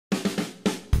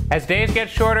As days get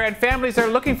shorter and families are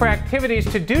looking for activities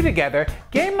to do together,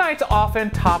 game nights often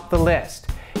top the list.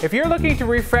 If you're looking to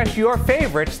refresh your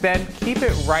favorites, then keep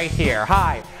it right here.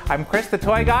 Hi, I'm Chris the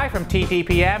Toy Guy from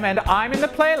TTPM, and I'm in the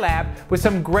Play Lab with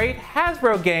some great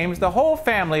Hasbro games the whole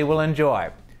family will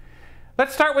enjoy.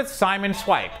 Let's start with Simon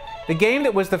Swipe. The game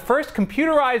that was the first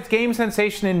computerized game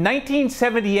sensation in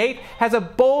 1978 has a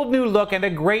bold new look and a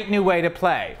great new way to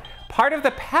play. Part of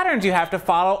the patterns you have to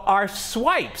follow are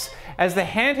swipes, as the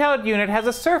handheld unit has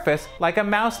a surface like a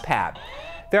mouse pad.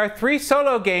 There are 3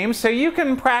 solo games, so you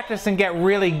can practice and get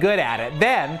really good at it.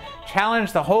 Then,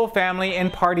 challenge the whole family in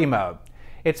party mode.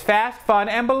 It's fast, fun,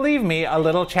 and believe me, a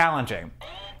little challenging.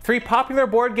 3 popular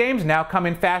board games now come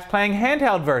in fast-playing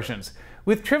handheld versions.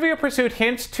 With Trivia Pursuit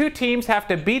hints, 2 teams have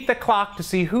to beat the clock to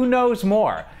see who knows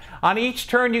more. On each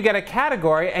turn you get a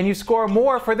category and you score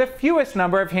more for the fewest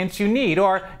number of hints you need,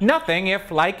 or nothing if,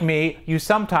 like me, you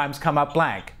sometimes come up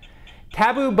blank.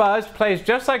 Taboo Buzz plays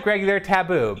just like regular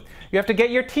Taboo. You have to get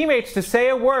your teammates to say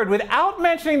a word without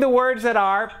mentioning the words that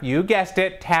are, you guessed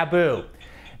it, taboo.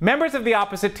 Members of the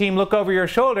opposite team look over your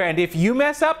shoulder, and if you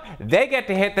mess up, they get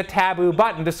to hit the taboo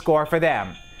button to score for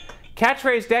them.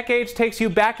 Catchphrase Decades takes you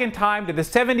back in time to the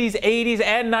 70s, 80s,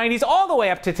 and 90s, all the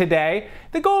way up to today.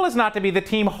 The goal is not to be the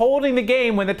team holding the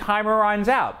game when the timer runs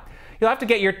out. You'll have to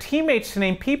get your teammates to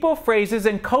name people, phrases,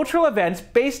 and cultural events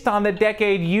based on the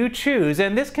decade you choose,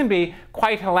 and this can be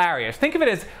quite hilarious. Think of it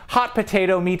as hot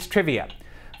potato meets trivia.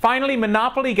 Finally,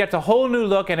 Monopoly gets a whole new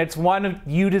look, and it's one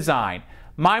you design.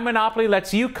 My Monopoly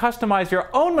lets you customize your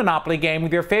own Monopoly game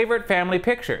with your favorite family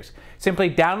pictures. Simply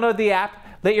download the app,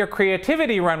 let your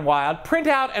creativity run wild, print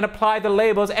out and apply the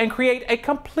labels, and create a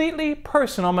completely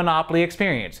personal Monopoly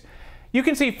experience. You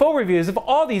can see full reviews of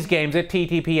all these games at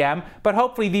TTPM, but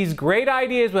hopefully these great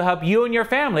ideas will help you and your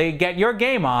family get your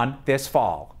game on this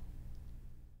fall.